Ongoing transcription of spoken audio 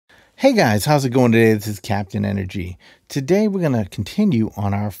Hey guys, how's it going today? This is Captain Energy. Today we're going to continue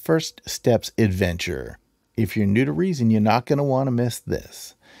on our first steps adventure. If you're new to Reason, you're not going to want to miss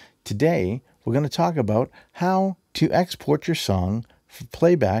this. Today we're going to talk about how to export your song for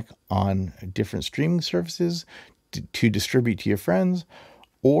playback on different streaming services to distribute to your friends,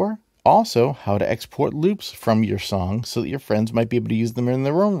 or also how to export loops from your song so that your friends might be able to use them in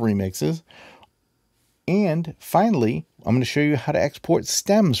their own remixes. And finally, I'm going to show you how to export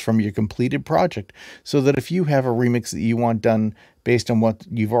stems from your completed project so that if you have a remix that you want done based on what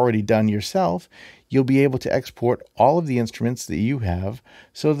you've already done yourself, you'll be able to export all of the instruments that you have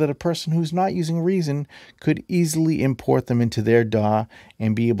so that a person who's not using Reason could easily import them into their DAW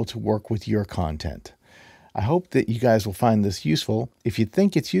and be able to work with your content. I hope that you guys will find this useful. If you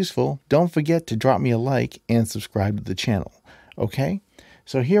think it's useful, don't forget to drop me a like and subscribe to the channel. Okay?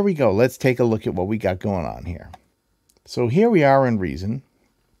 So here we go. Let's take a look at what we got going on here. So here we are in Reason,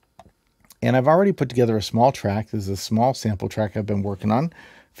 and I've already put together a small track. This is a small sample track I've been working on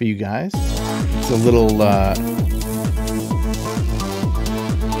for you guys. It's a little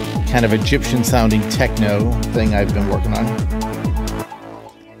kind of Egyptian sounding techno thing I've been working on.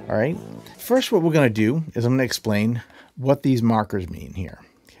 All right. First, what we're going to do is I'm going to explain what these markers mean here.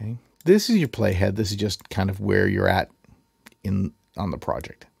 Okay. This is your playhead. This is just kind of where you're at on the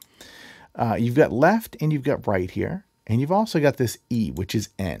project. You've got left and you've got right here. And you've also got this E, which is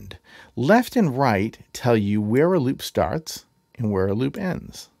end. Left and right tell you where a loop starts and where a loop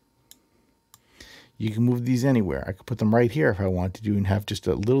ends. You can move these anywhere. I could put them right here if I want to do and have just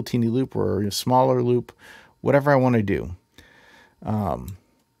a little teeny loop or a smaller loop, whatever I want to do.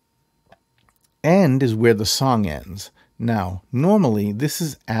 End is where the song ends. Now, normally this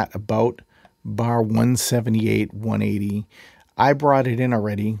is at about bar 178, 180. I brought it in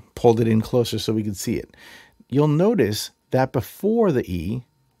already, pulled it in closer so we could see it. You'll notice that before the E,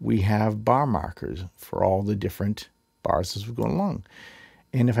 we have bar markers for all the different bars as we're going along.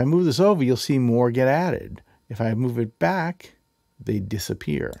 And if I move this over, you'll see more get added. If I move it back, they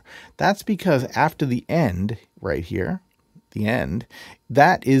disappear. That's because after the end, right here, the end,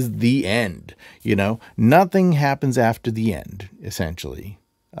 that is the end. You know, nothing happens after the end, essentially.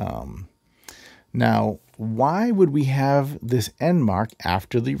 Now, why would we have this end mark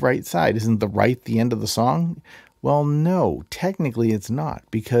after the right side? Isn't the right the end of the song? Well, no, technically it's not,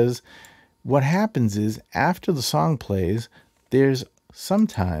 because what happens is after the song plays, there's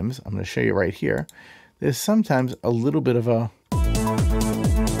sometimes, I'm going to show you right here, there's sometimes a little bit of a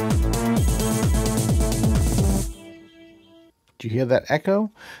do you hear that echo?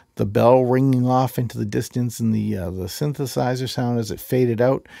 The bell ringing off into the distance and the synthesizer sound as it faded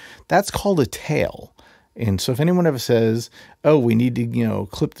out. That's called a tail. And so if anyone ever says, oh, we need to,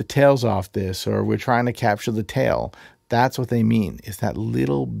 clip the tails off this, or we're trying to capture the tail, that's what they mean, is that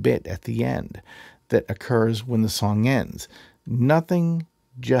little bit at the end that occurs when the song ends. Nothing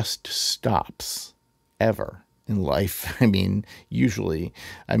just stops ever in life. Usually.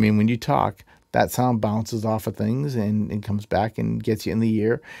 When you talk, that sound bounces off of things and comes back and gets you in the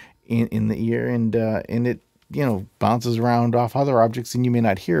ear, and it bounces around off other objects and you may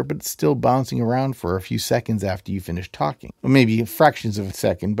not hear, but it's still bouncing around for a few seconds after you finish talking, or maybe fractions of a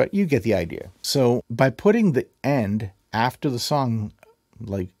second, but you get the idea. So by putting the end after the song,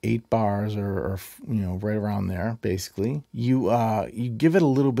 like 8 bars or right around there, basically, you give it a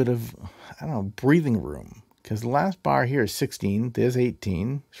little bit of, breathing room. Because the last bar here is 16, there's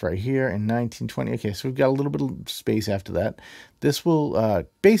 18, it's right here, and 19, 20. Okay, so we've got a little bit of space after that. This will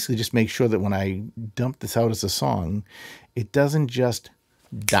basically just make sure that when I dump this out as a song, it doesn't just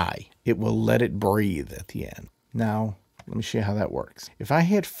die. It will let it breathe at the end. Now, let me show you how that works. If I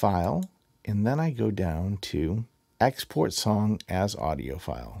hit File, and then I go down to Export Song as Audio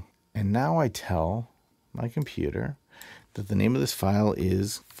File, and now I tell my computer that the name of this file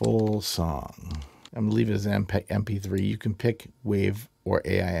is Full Song. I'm going to leave it as MP3. You can pick WAV or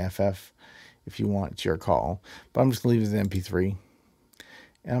AIFF if you want. It's your call. But I'm just going to leave it as MP3.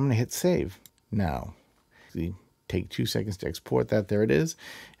 And I'm going to hit Save. Now, take 2 seconds to export that. There it is.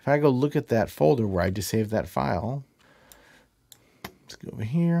 If I go look at that folder where I just saved that file, let's go over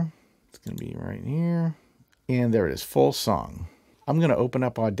here. It's going to be right here. And there it is, Full Song. I'm going to open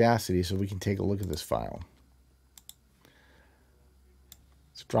up Audacity so we can take a look at this file.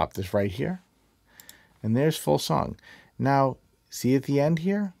 Let's drop this right here. And there's Full Song. Now, see at the end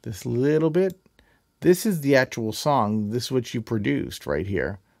here, this little bit, this is the actual song. This is what you produced right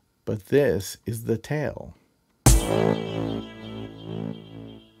here. But this is the tail.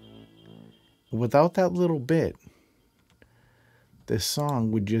 Without that little bit, this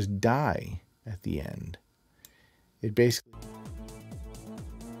song would just die at the end. It basically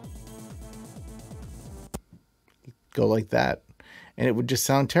go like that, and it would just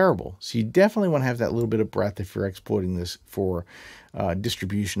sound terrible. So you definitely want to have that little bit of breath if you're exporting this for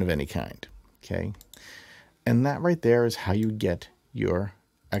distribution of any kind. Okay, and that right there is how you get your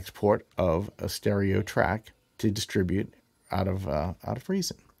export of a stereo track to distribute out of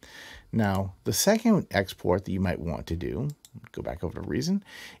Reason. Now, the second export that you might want to do, go back over to Reason,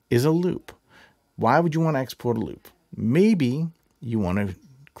 is a loop. Why would you want to export a loop? Maybe you want to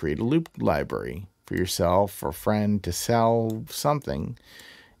create a loop library for yourself or a friend to sell something,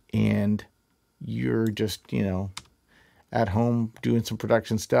 and you're just, at home doing some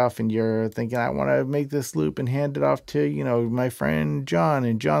production stuff, and you're thinking, I want to make this loop and hand it off to, my friend John,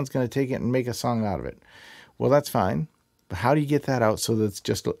 and John's going to take it and make a song out of it. Well, that's fine. But how do you get that out so that it's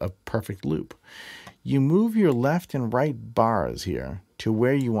just a perfect loop? You move your left and right bars here to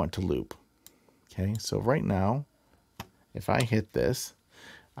where you want to loop. Okay, so right now, if I hit this,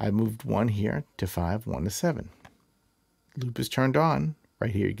 I moved 1 here to 5, 1 to 7. Loop is turned on.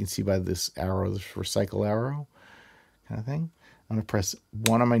 Right here, you can see by this arrow, this recycle arrow kind of thing. I'm going to press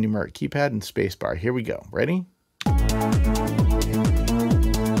 1 on my numeric keypad and spacebar. Here we go. Ready?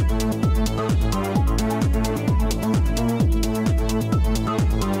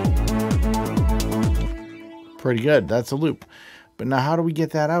 Pretty good. That's a loop. But now how do we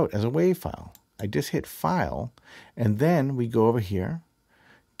get that out as a WAV file? I just hit File, and then we go over here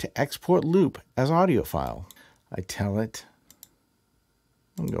to export loop as audio file. I tell it,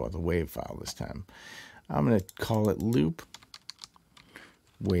 I'm going to go with a WAV file this time. I'm going to call it loop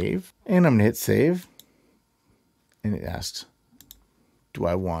WAV, and I'm going to hit save. And it asks, do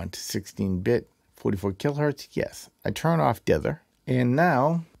I want 16-bit 44 kilohertz? Yes. I turn off dither, and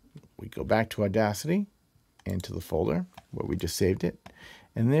now we go back to Audacity into the folder where we just saved it.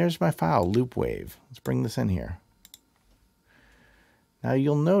 And there's my file, loop wave. Let's bring this in here. Now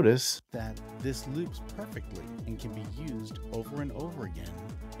you'll notice that this loops perfectly and can be used over and over again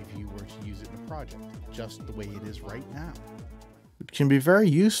if you were to use it in a project, just the way it is right now. It can be very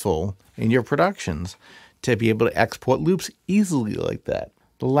useful in your productions to be able to export loops easily like that.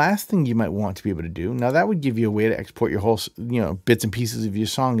 The last thing you might want to be able to do, now that would give you a way to export your whole, bits and pieces of your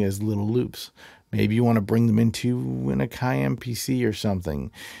song as little loops. Maybe you want to bring them into a Kai MPC or something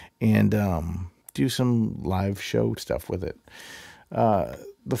and do some live show stuff with it.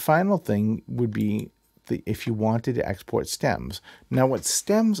 The final thing would be if you wanted to export stems. Now what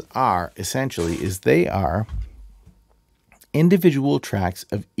stems are essentially is they are individual tracks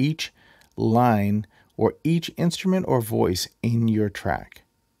of each line or each instrument or voice in your track.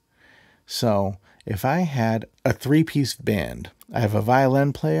 So if I had a 3-piece band, I have a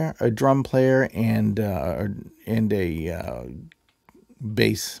violin player, a drum player, and a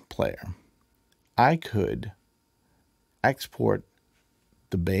bass player. I could export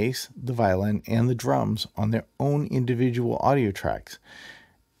the bass, the violin, and the drums on their own individual audio tracks.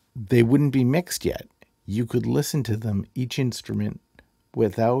 They wouldn't be mixed yet. You could listen to them, each instrument,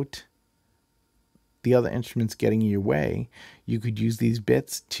 without the other instruments getting in your way. You could use these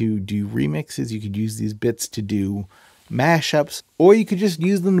bits to do remixes. You could use these bits to do mashups, or you could just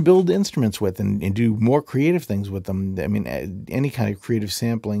use them to build instruments with and do more creative things with them. I mean, any kind of creative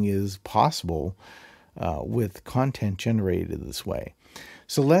sampling is possible with content generated this way.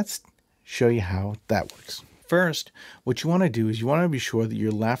 So let's show you how that works. First, what you want to do is you want to be sure that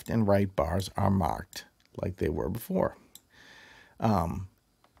your left and right bars are marked like they were before.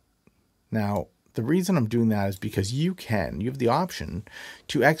 Now, the reason I'm doing that is because you have the option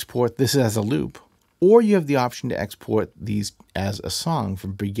to export this as a loop, or you have the option to export these as a song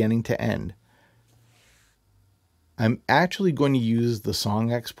from beginning to end. I'm actually going to use the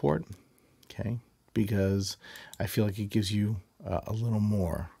song export, okay, because I feel like it gives you a little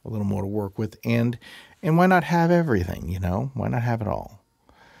more to work with, and why not have everything, Why not have it all?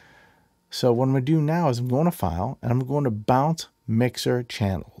 So what I'm going to do now is I'm going to File, and I'm going to Bounce Mixer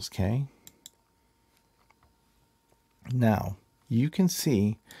Channels, okay? Now, you can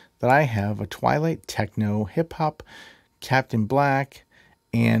see that I have a Twilight, Techno, Hip Hop, Captain Black,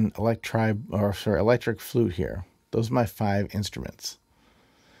 and electric flute here. Those are my 5 instruments.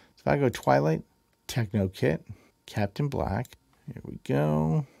 So if I go Twilight, Techno Kit, Captain Black, here we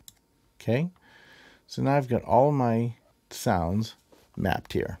go. Okay, so now I've got all my sounds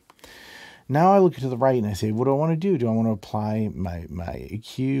mapped here. Now I look to the right and I say, what do I want to do? Do I want to apply my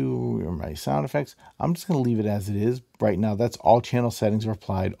EQ or my sound effects? I'm just going to leave it as it is. Right now, that's all channel settings are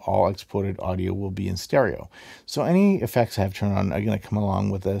applied. All exported audio will be in stereo. So any effects I have turned on are going to come along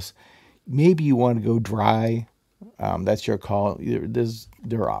with this. Maybe you want to go dry. That's your call.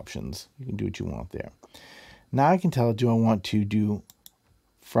 There are options. You can do what you want there. Now I can tell, do I want to do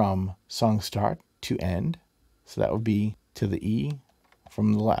from song start to end, So that would be to the E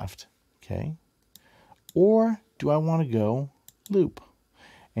from the left, okay? Or do I want to go loop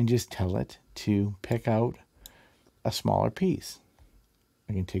and just tell it to pick out a smaller piece?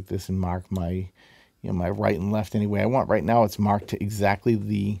 I can take this and mark my, my right and left any way I want. Right now it's marked to exactly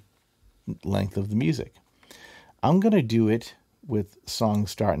the length of the music. I'm going to do it with song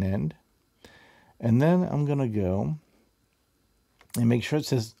start and end. And then I'm going to go and make sure it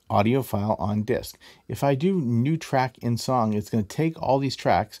says audio file on disk. If I do new track in song, it's going to take all these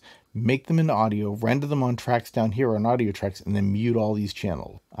tracks, make them into audio, render them on tracks down here on audio tracks, and then mute all these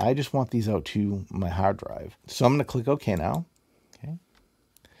channels. I just want these out to my hard drive. So I'm going to click OK now. Okay.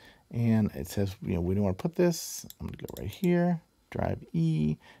 And it says, we don't want to put this. I'm going to go right here, drive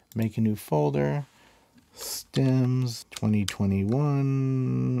E, make a new folder, stems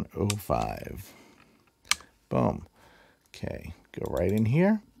 2021-05. Boom. Okay, go right in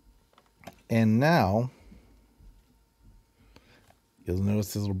here. And now you'll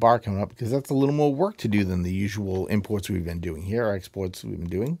notice this little bar coming up because that's a little more work to do than the usual imports we've been doing here, or exports we've been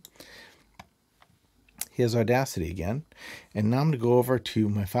doing. Here's Audacity again. And now I'm going to go over to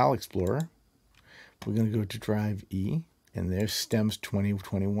my file explorer. We're going to go to drive E, and there's stems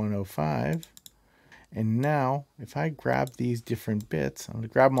 2021-05. And now, if I grab these different bits, I'm going to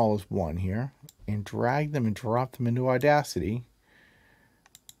grab them all as one here and drag them and drop them into Audacity.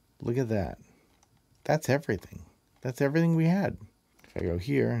 Look at that. That's everything. That's everything we had. If I go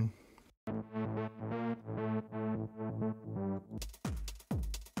here and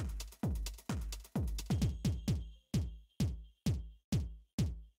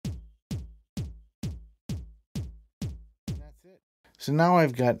that's it. So now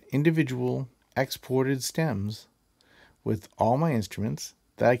I've got individual exported stems with all my instruments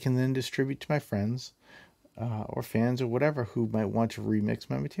that I can then distribute to my friends or fans or whatever who might want to remix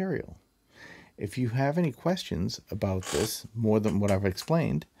my material. If you have any questions about this more than what I've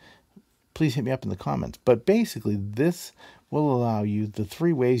explained, please hit me up in the comments. But basically, this will allow you the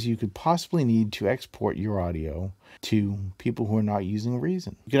 3 ways you could possibly need to export your audio to people who are not using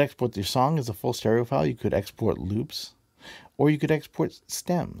Reason. You could export your song as a full stereo file. You could export loops, or you could export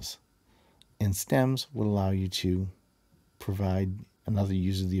stems. And stems would allow you to provide another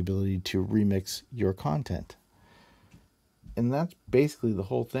user the ability to remix your content. And that's basically the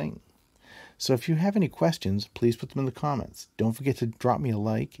whole thing. So if you have any questions, please put them in the comments. Don't forget to drop me a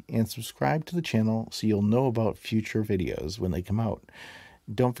like and subscribe to the channel so you'll know about future videos when they come out.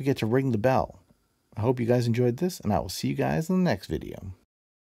 Don't forget to ring the bell. I hope you guys enjoyed this, and I will see you guys in the next video.